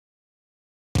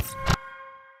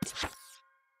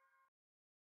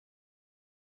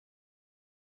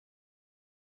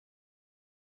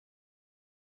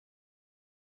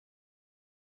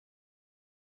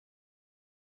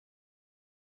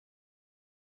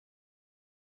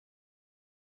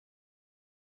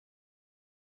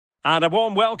And a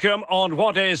warm welcome on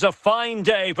what is a fine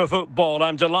day for football.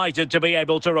 I'm delighted to be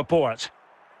able to report.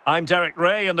 I'm Derek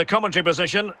Ray in the commentary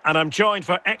position, and I'm joined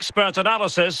for expert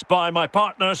analysis by my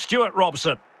partner Stuart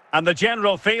Robson. And the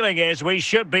general feeling is we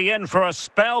should be in for a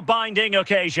spellbinding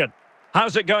occasion.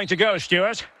 How's it going to go,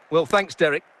 Stuart? Well, thanks,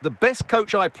 Derek. The best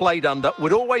coach I played under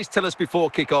would always tell us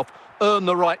before kick-off, earn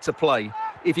the right to play.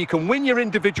 If you can win your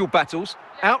individual battles,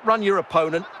 outrun your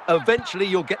opponent, eventually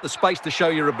you'll get the space to show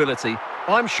your ability.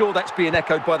 I'm sure that's being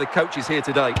echoed by the coaches here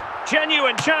today.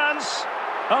 Genuine chance.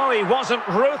 Oh, he wasn't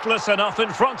ruthless enough in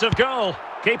front of goal.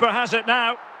 Keeper has it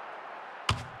now.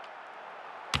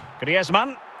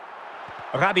 Griezmann.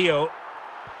 Rabiot.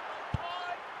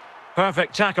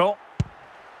 Perfect tackle.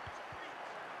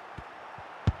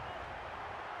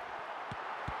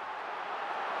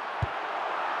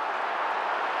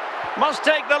 Must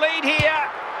take the lead here.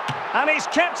 And he's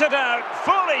kept it out,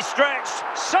 fully stretched,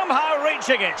 somehow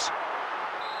reaching it.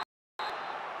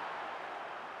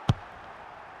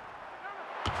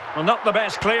 Well, not the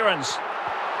best clearance.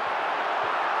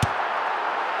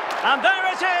 And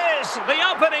there it is, the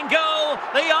opening goal,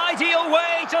 the ideal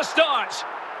way to start.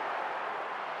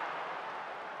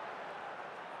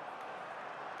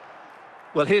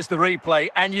 Well, here's the replay,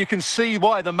 and you can see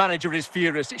why the manager is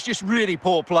furious. It's just really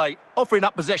poor play, offering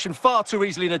up possession far too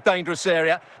easily in a dangerous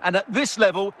area. And at this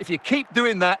level, if you keep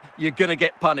doing that, you're going to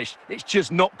get punished. It's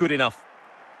just not good enough.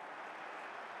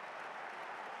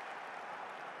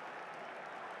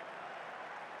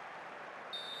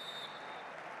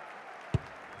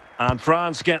 And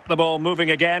France get the ball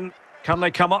moving again. Can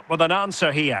they come up with an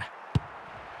answer here?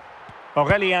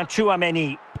 Aurélien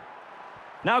Tchouameni.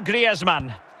 Now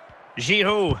Griezmann.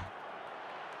 Giroud.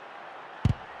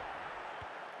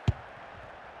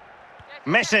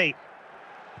 Messi.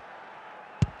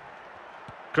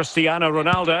 Cristiano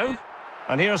Ronaldo.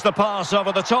 And here's the pass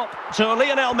over the top to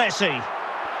Lionel Messi.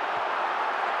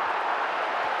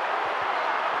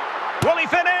 Will he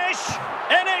finish?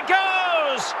 In it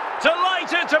goes!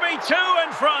 Delighted to be two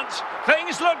in front.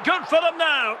 Things look good for them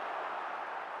now.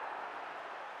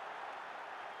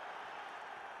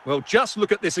 Well, just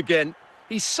look at this again.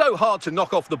 He's so hard to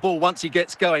knock off the ball once he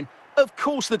gets going. Of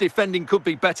course the defending could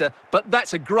be better, but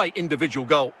that's a great individual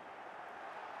goal.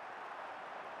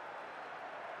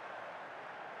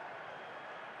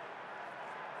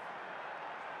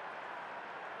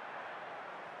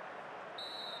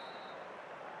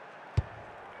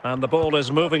 And the ball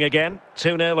is moving again.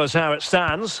 2-0 is how it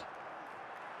stands.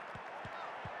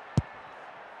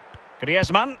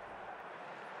 Griezmann.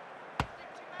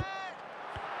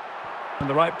 In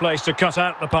the right place to cut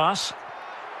out the pass.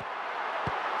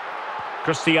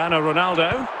 Cristiano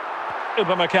Ronaldo.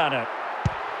 Upamecano.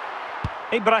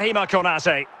 Ibrahima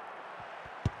Konate.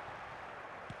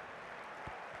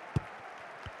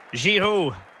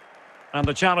 Giroud. And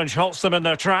the challenge halts them in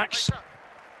their tracks.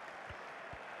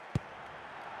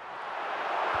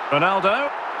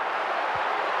 Ronaldo.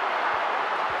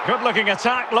 Good-looking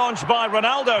attack launched by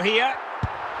Ronaldo here.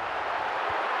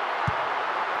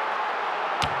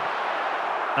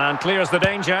 And clears the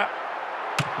danger.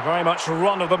 Very much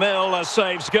run-of-the-mill as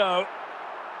saves go.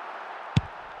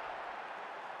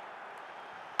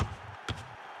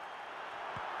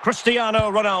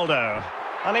 Cristiano Ronaldo.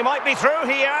 And he might be through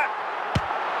here.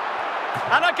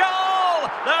 And a goal!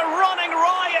 They're running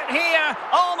riot here,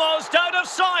 almost out of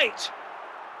sight.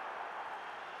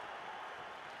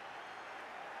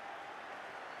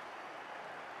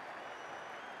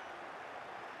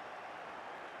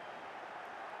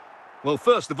 Well,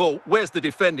 first of all, where's the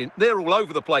defending? They're all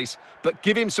over the place, but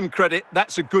give him some credit.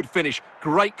 That's a good finish.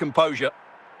 Great composure.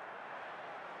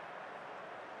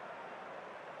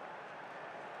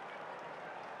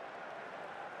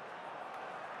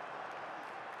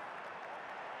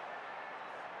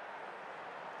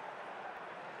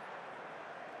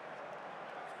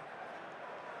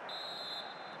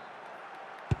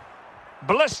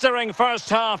 Blistering first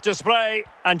half display,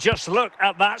 and just look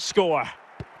at that score.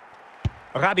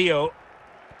 Rabiot.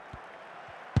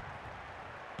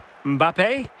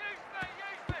 Mbappe.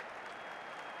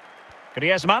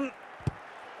 Griezmann.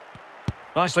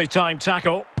 Nicely timed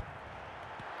tackle.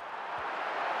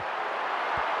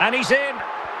 And he's in.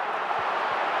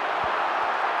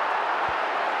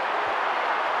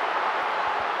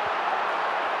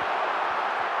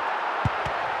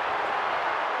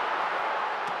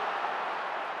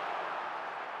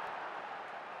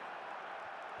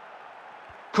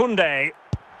 Koundé.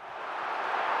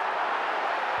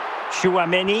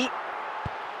 Tchouameni.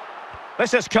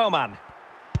 This is Coman.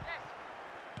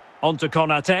 On to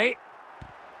Konate.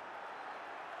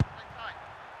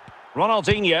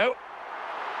 Ronaldinho.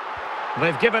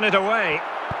 They've given it away.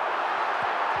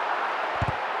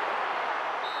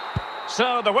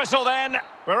 So the whistle then.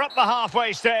 We're up the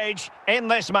halfway stage in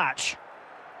this match.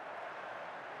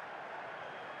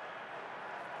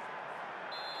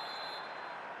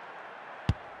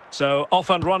 So off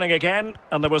and running again,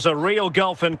 and there was a real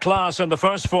gulf in class in the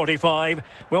first 45.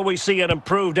 Will we see an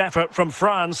improved effort from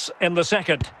France in the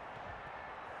second?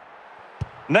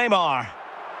 Neymar.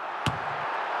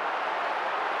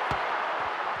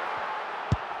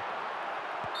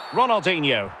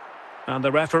 Ronaldinho. And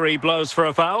the referee blows for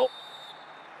a foul.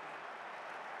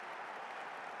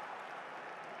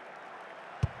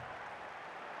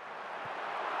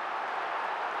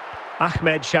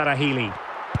 Ahmed Sharahili.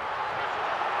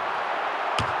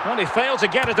 Well, he failed to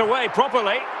get it away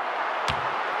properly.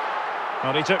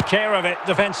 Well, he took care of it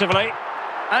defensively.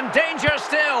 And danger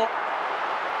still.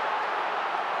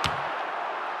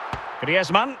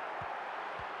 Griezmann.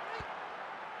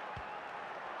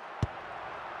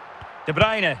 De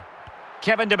Bruyne.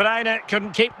 Kevin De Bruyne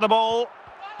couldn't keep the ball.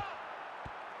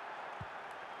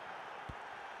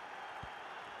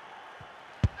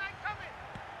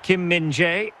 Kim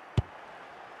Min-jae.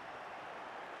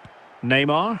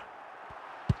 Neymar.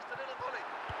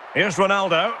 Here's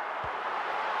Ronaldo.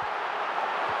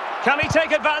 Can he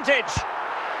take advantage?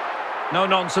 No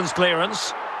nonsense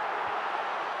clearance.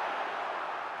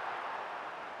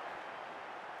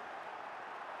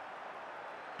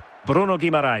 Bruno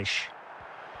Guimaraes.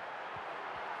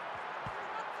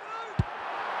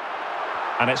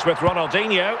 And it's with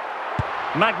Ronaldinho.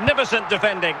 Magnificent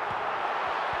defending.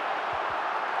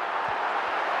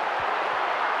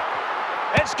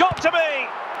 It's got to be.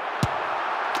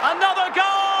 Another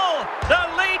goal! The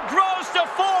lead grows to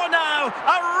 4 now.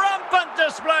 A rampant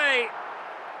display.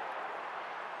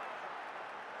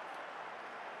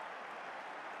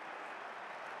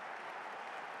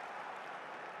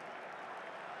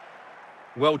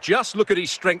 Well, just look at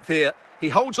his strength here. He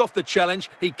holds off the challenge,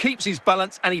 he keeps his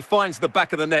balance, and he finds the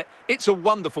back of the net. It's a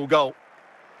wonderful goal.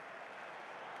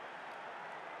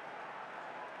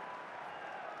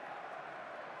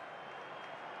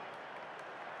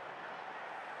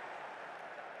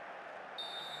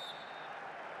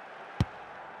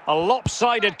 A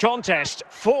lopsided contest,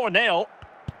 4-0.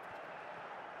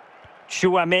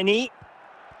 Tchouaméni.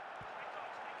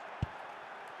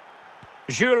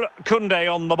 Jules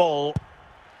Koundé on the ball.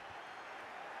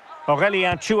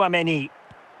 Aurélien Tchouaméni.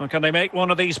 Well, can they make one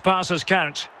of these passes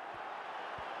count?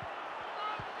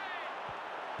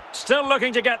 Still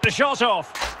looking to get the shot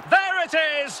off. There it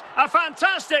is! A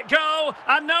fantastic goal,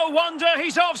 and no wonder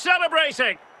he's off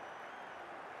celebrating.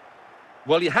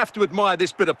 Well, you have to admire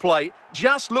this bit of play.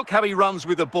 Just look how he runs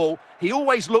with the ball. He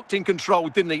always looked in control,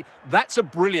 didn't he? That's a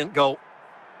brilliant goal.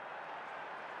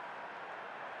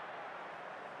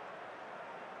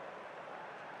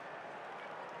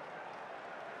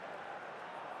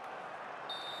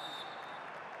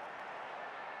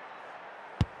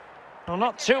 Well,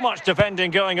 not too much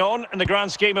defending going on in the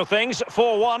grand scheme of things.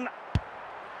 4-1.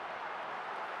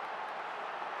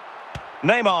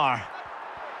 Neymar.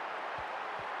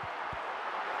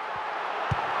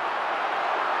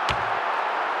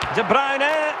 De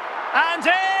Bruyne, and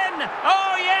in!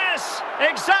 Oh yes!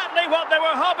 Exactly what they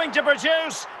were hoping to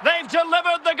produce. They've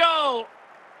delivered the goal.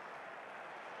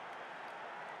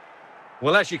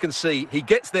 Well, as you can see, he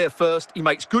gets there first, he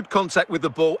makes good contact with the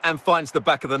ball and finds the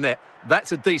back of the net.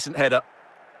 That's a decent header.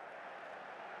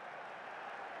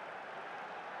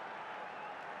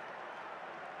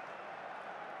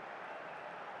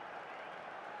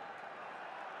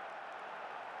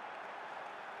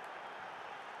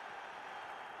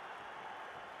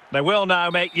 They will now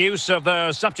make use of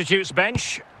their substitutes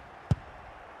bench.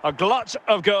 A glut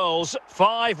of goals.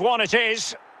 5-1 it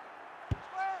is.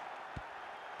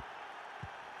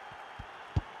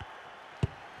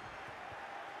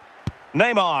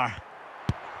 Neymar.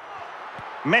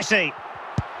 Messi.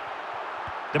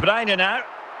 De Bruyne now.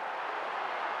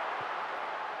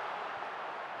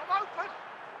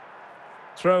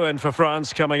 Throw in for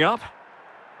France coming up.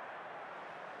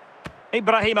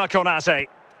 Ibrahima Konate.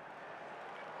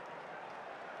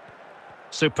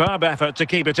 Superb effort to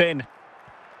keep it in.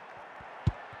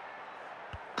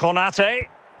 Konate.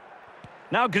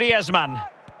 Now Griezmann.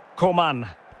 Coman.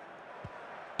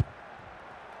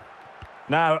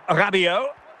 Now Rabiot.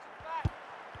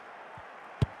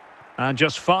 And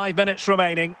just 5 minutes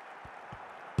remaining.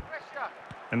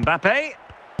 Mbappe.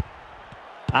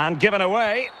 And given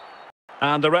away.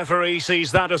 And the referee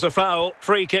sees that as a foul.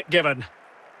 Free kick given.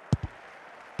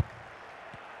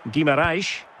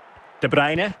 Guimaraes. De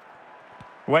Bruyne.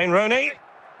 Wayne Rooney.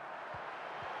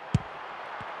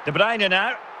 De Bruyne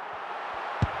now.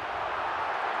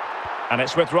 And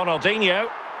it's with Ronaldinho.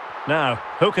 Now,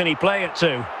 who can he play it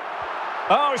to?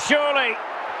 Oh, surely.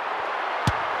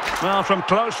 Well, from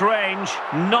close range,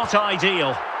 not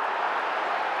ideal.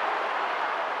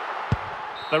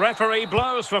 The referee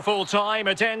blows for full time.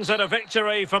 It ends at a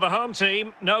victory for the home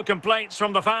team. No complaints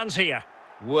from the fans here.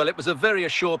 Well, it was a very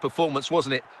assured performance,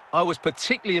 wasn't it? I was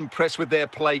particularly impressed with their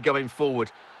play going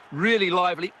forward. Really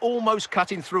lively, almost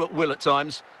cutting through at will at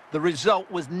times. The result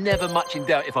was never much in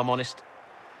doubt, if I'm honest.